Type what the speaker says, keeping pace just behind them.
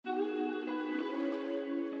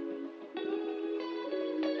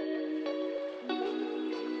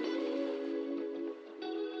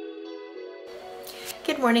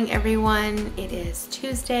Good morning, everyone. It is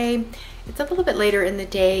Tuesday. It's a little bit later in the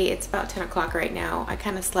day. It's about 10 o'clock right now. I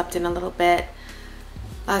kind of slept in a little bit.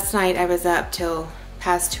 Last night I was up till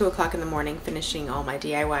past 2 o'clock in the morning finishing all my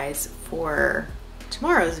DIYs for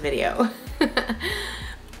tomorrow's video.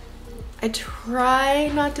 I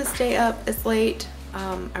try not to stay up as late.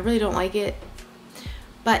 I really don't like it.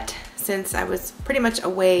 But since I was pretty much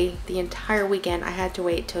away the entire weekend, I had to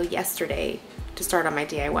wait till yesterday to start on my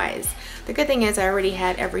DIYs. The good thing is I already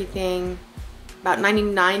had everything, about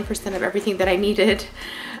 99% of everything that I needed,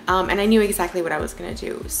 and I knew exactly what I was gonna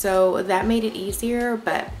do. So that made it easier,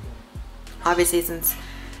 but obviously since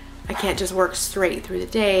I can't just work straight through the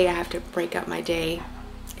day, I have to break up my day.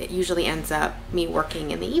 It usually ends up me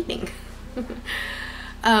working in the evening.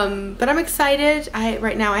 But I'm excited.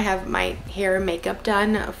 Right now I have my hair and makeup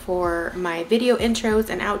done for my video intros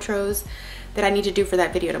and outros that I need to do for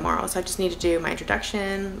that video tomorrow. So I just need to do my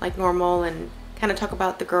introduction like normal and kind of talk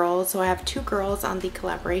about the girls. So I have 2 girls on the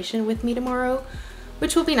collaboration with me tomorrow,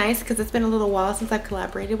 which will be nice because it's been a little while since I've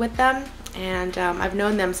collaborated with them, and I've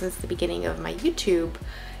known them since the beginning of my YouTube,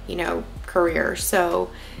 career.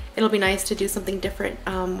 So it'll be nice to do something different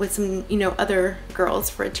with some, other girls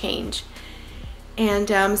for a change. And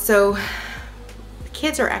so the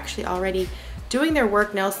kids are actually already doing their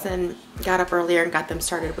work. Nelson got up earlier and got them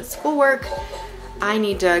started with schoolwork. I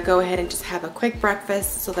need to go ahead and just have a quick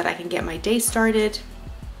breakfast so that I can get my day started.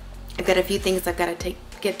 I've got a few things I've got to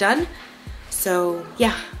get done. So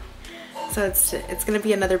yeah, so it's gonna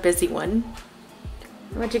be another busy one.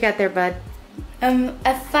 What you got there, bud? A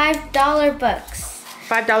 $5 bucks.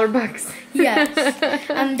 $5 bucks. Yes.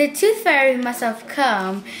 The tooth fairy must have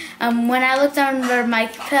come. When I looked under my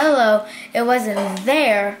pillow, it wasn't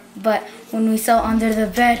there, but when we saw under the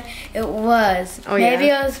bed, it was. Oh, Maybe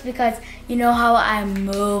yeah. it was because you know how I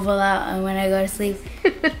move a lot and when I go to sleep.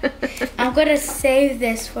 I'm gonna save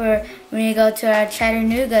this for when we go to our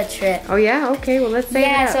Chattanooga trip. Oh yeah? Okay, well let's save it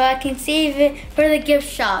up. So I can save it for the gift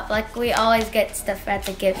shop. Like we always get stuff at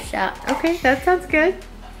the gift shop. Okay, that sounds good.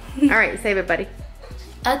 All right, save it, buddy.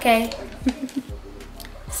 Okay.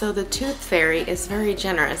 So the tooth fairy is very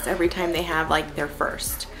generous every time they have like their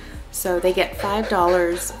first. So they get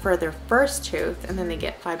 $5 for their first tooth, and then they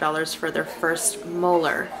get $5 for their first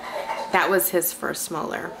molar. That was his first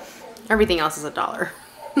molar. Everything else is $1.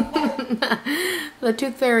 The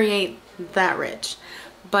tooth fairy ain't that rich.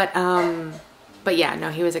 But yeah,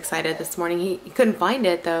 no, he was excited this morning. He couldn't find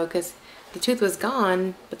it though because the tooth was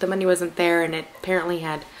gone, but the money wasn't there, and it apparently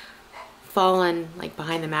had fallen like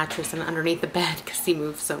behind the mattress and underneath the bed because he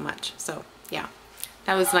moved so much. So yeah,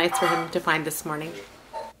 that was nice for him to find this morning.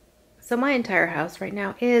 So my entire house right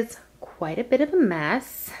now is quite a bit of a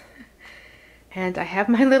mess, and I have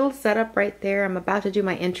my little setup right there. I'm about to do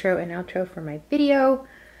my intro and outro for my video.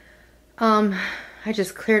 I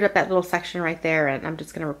just cleared up that little section right there, and I'm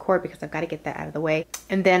just gonna record because I've got to get that out of the way,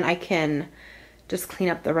 and then I can just clean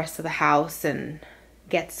up the rest of the house and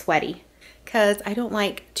get sweaty, because I don't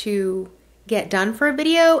like to get done for a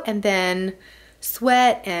video and then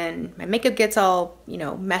sweat and my makeup gets all,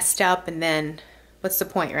 messed up, and then what's the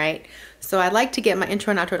point, right? So I like to get my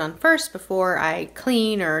intro and outro done first before I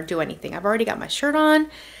clean or do anything. I've already got my shirt on,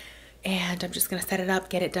 and I'm just gonna set it up,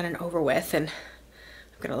 get it done and over with, and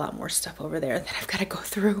I've got a lot more stuff over there that I've got to go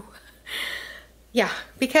through. Yeah,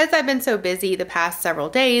 because I've been so busy the past several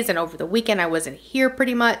days, and over the weekend I wasn't here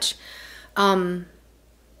pretty much.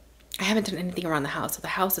 I haven't done anything around the house, so the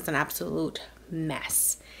house is an absolute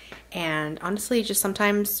mess. And honestly, just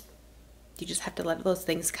sometimes you just have to let those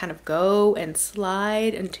things kind of go and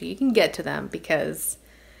slide until you can get to them, because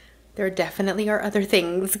there definitely are other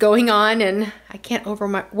things going on, and I can't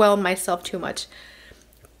overwhelm myself too much.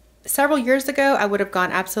 Several years ago, I would have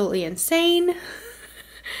gone absolutely insane,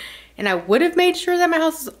 and I would have made sure that my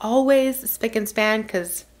house is always spick and span,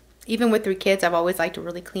 because even with 3 kids, I've always liked a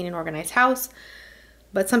really clean and organized house.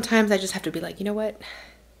 But sometimes I just have to be like, you know what?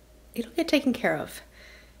 It'll get taken care of.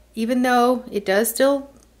 Even though it does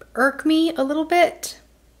still irk me a little bit,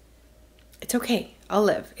 it's okay. I'll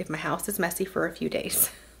live if my house is messy for a few days.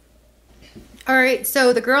 All right,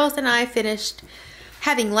 so the girls and I finished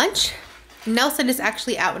having lunch. Nelson is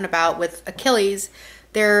actually out and about with Achilles.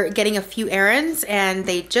 They're getting a few errands, and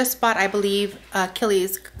they just bought, I believe,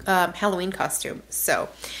 Achilles' Halloween costume. So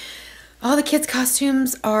all the kids'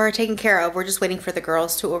 costumes are taken care of. We're just waiting for the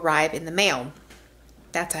girls to arrive in the mail.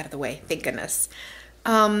 That's out of the way, thank goodness.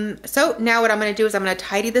 So now what I'm gonna do is I'm gonna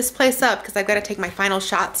tidy this place up because I've got to take my final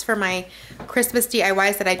shots for my Christmas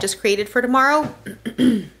DIYs that I just created for tomorrow.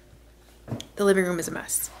 The living room is a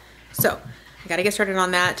mess. So I gotta get started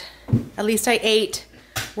on that. At least I ate.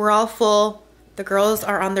 We're all full. The girls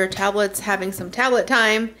are on their tablets having some tablet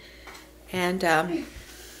time, and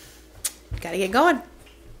gotta get going.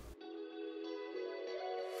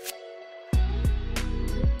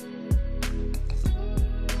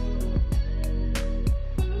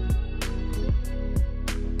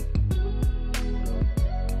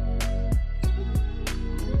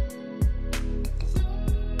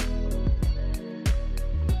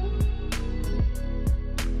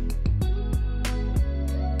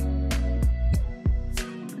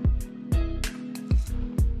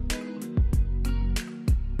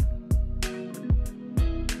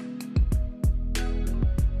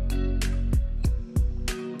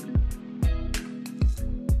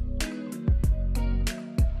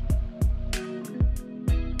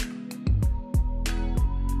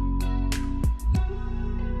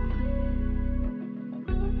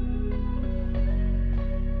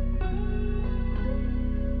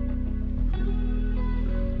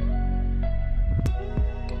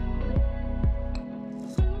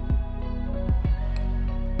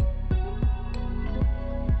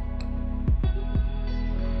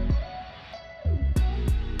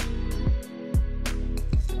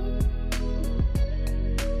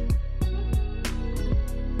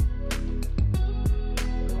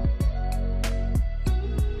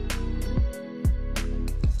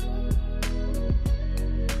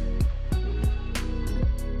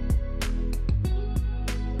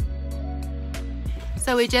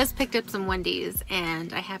 So we just picked up some Wendy's,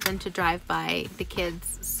 and I happened to drive by the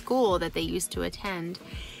kids' school that they used to attend.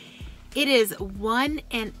 It's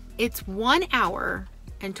 1 hour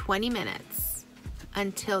and 20 minutes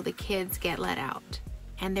until the kids get let out,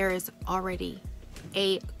 and there is already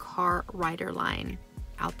a car rider line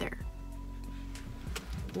out there.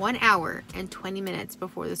 1 hour and 20 minutes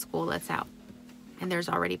before the school lets out, and there's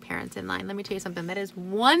already parents in line. Let me tell you something, that is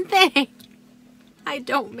one thing I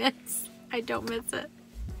don't miss. I don't miss it.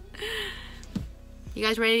 You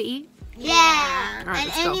guys ready to eat? Yeah. Right,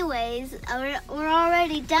 and anyways, we're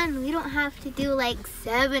already done. We don't have to do like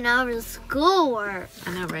 7 hours of schoolwork.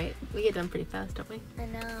 I know, right? We get done pretty fast, don't we? I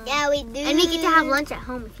know. Yeah, we do. And we get to have lunch at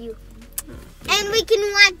home with you. And we can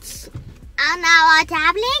watch on our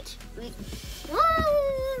tablet.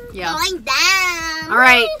 Yeah. Going down. All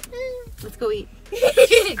right. Let's go eat.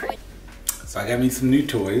 So I got me some new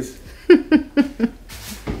toys.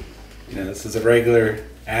 This is a regular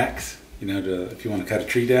axe, if you want to cut a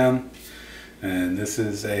tree down. And this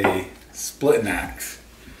is a splitting axe.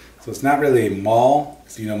 So it's not really a maul.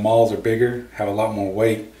 So, mauls are bigger, have a lot more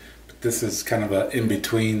weight. But this is kind of a in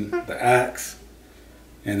between the axe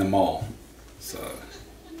and the maul. So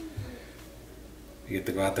you get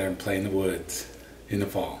to go out there and play in the woods in the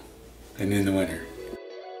fall and in the winter.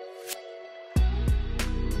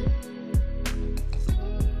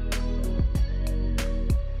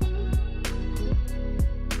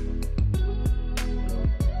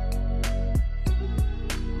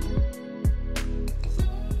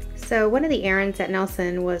 So one of the errands that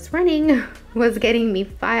Nelson was running was getting me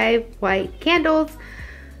 5 white candles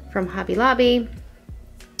from Hobby Lobby.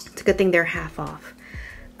 It's a good thing they're half off.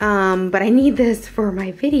 But I need this for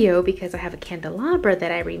my video because I have a candelabra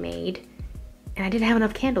that I remade and I didn't have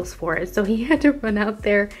enough candles for it. So he had to run out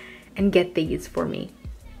there and get these for me.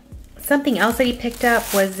 Something else that he picked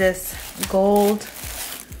up was this gold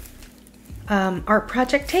art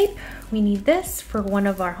project tape. We need this for one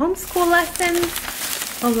of our homeschool lessons,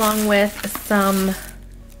 along with some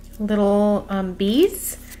little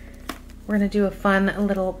bees. We're gonna do a fun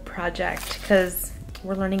little project because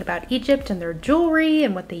we're learning about Egypt and their jewelry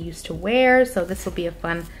and what they used to wear. So this will be a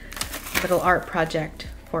fun little art project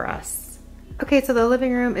for us. Okay, so the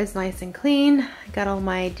living room is nice and clean. I got all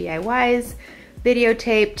my DIYs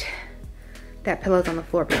videotaped. That pillow's on the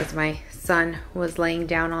floor because my son was laying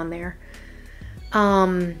down on there.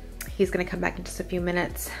 He's gonna come back in just a few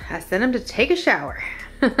minutes. I sent him to take a shower.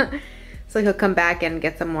 So he'll come back and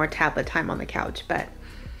get some more tablet time on the couch, but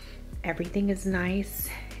everything is nice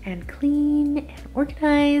and clean and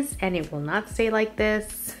organized, and it will not stay like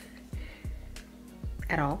this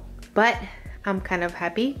at all. But I'm kind of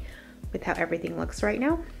happy with how everything looks right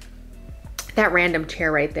now. That random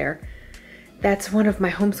chair right there, that's one of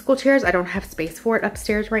my homeschool chairs. I don't have space for it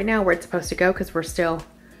upstairs right now where it's supposed to go because we're still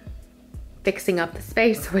fixing up the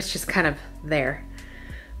space, so it's just kind of there.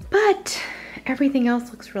 But everything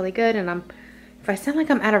else looks really good, and if I sound like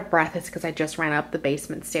I'm out of breath, it's because I just ran up the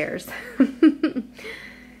basement stairs.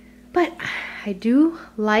 But I do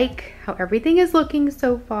like how everything is looking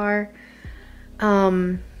so far.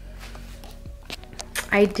 I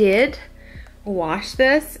did wash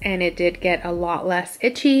this and it did get a lot less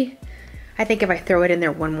itchy. I think if I throw it in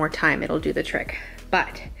there one more time, it'll do the trick.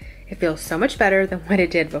 But It feels so much better than what it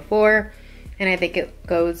did before, and I think it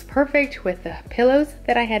goes perfect with the pillows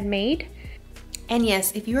that I had made. And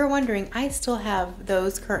yes, if you were wondering, I still have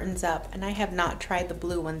those curtains up and I have not tried the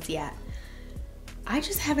blue ones yet. I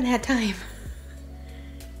just haven't had time.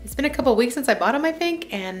 It's been a couple weeks since I bought them, I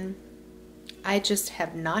think, and I just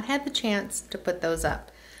have not had the chance to put those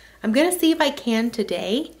up. I'm gonna see if I can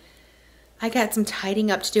today. I got some tidying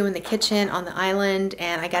up to do in the kitchen on the island,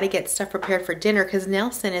 and I gotta get stuff prepared for dinner because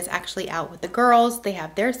Nelson is actually out with the girls. They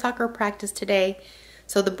have their soccer practice today,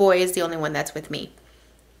 so the boy is the only one that's with me.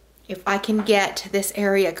 If I can get this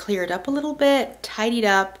area cleared up a little bit, tidied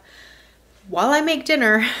up, while I make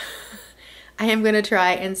dinner, I am gonna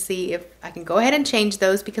try and see if I can go ahead and change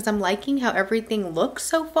those because I'm liking how everything looks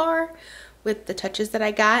so far with the touches that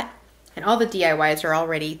I got. And all the DIYs are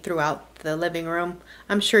already throughout the living room.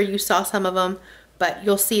 I'm sure you saw some of them, but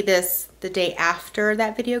you'll see this the day after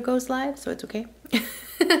that video goes live, so it's okay.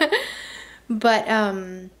 But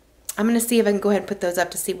I'm gonna see if I can go ahead and put those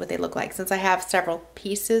up to see what they look like, since I have several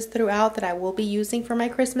pieces throughout that I will be using for my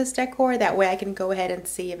Christmas decor. That way I can go ahead and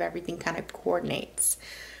see if everything kind of coordinates.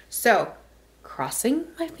 So, crossing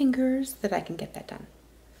my fingers that I can get that done.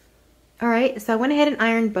 All right, so I went ahead and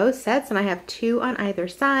ironed both sets, and I have 2 on either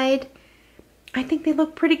side. I think they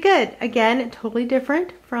look pretty good. Again, totally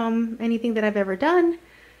different from anything that I've ever done,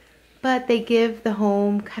 but they give the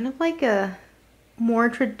home kind of like a more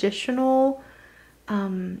traditional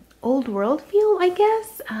old world feel, I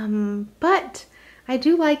guess. But I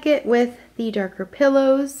do like it with the darker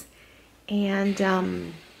pillows, and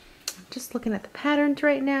I'm just looking at the patterns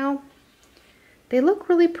right now. They look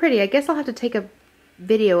really pretty. I guess I'll have to take a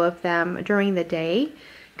video of them during the day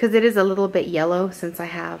because it is a little bit yellow since I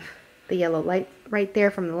have the yellow light right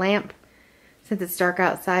there from the lamp, since it's dark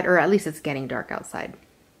outside, or at least it's getting dark outside.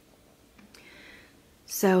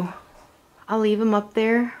 So I'll leave them up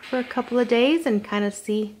there for a couple of days and kind of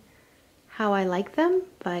see how I like them,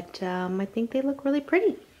 but I think they look really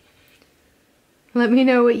pretty. Let me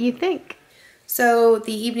know what you think. So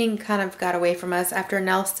the evening kind of got away from us after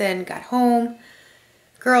Nelson got home.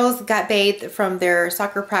 Girls got bathed from their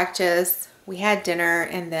soccer practice. We had dinner,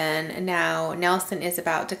 and then now Nelson is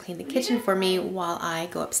about to clean the kitchen for me while I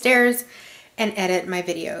go upstairs and edit my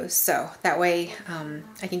videos. So that way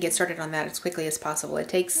I can get started on that as quickly as possible. It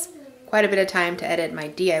takes quite a bit of time to edit my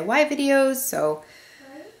DIY videos, so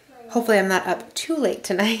hopefully I'm not up too late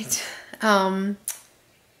tonight. Anything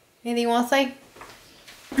you want to say?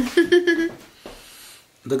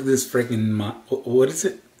 Look at this freaking, what is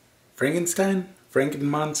it? Frankenstein?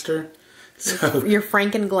 Frankenmonster? So, your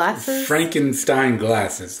Franken glasses? Frankenstein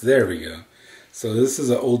glasses. There we go. So this is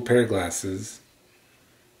an old pair of glasses.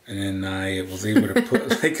 And then I was able to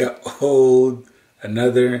put like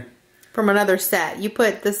another. From another set. You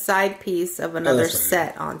put the side piece of another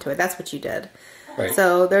set onto it. That's what you did. Right.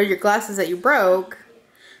 So they're your glasses that you broke.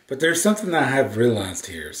 But there's something that I have realized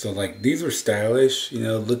here. So like these were stylish. You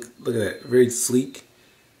know, look at that. Very sleek.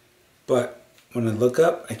 But when I look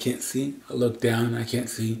up, I can't see. I look down, I can't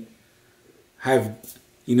see. Have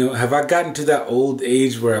I gotten to that old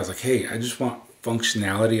age where I was like, hey, I just want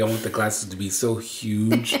functionality. I want the glasses to be so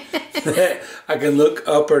huge that I can look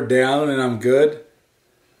up or down and I'm good.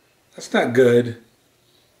 That's not good.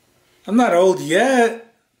 I'm not old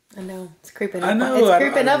yet. I know. It's creeping up. I know. It's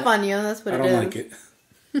creeping up on you. That's what it is. I don't like it.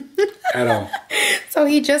 At all. So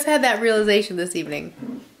he just had that realization this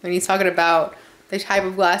evening when he's talking about the type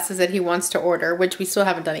of glasses that he wants to order, which we still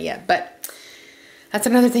haven't done it yet, but that's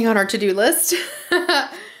another thing on our to-do list.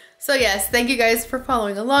 So yes, thank you guys for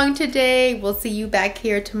following along today. We'll see you back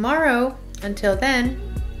here tomorrow. Until then,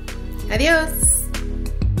 adios.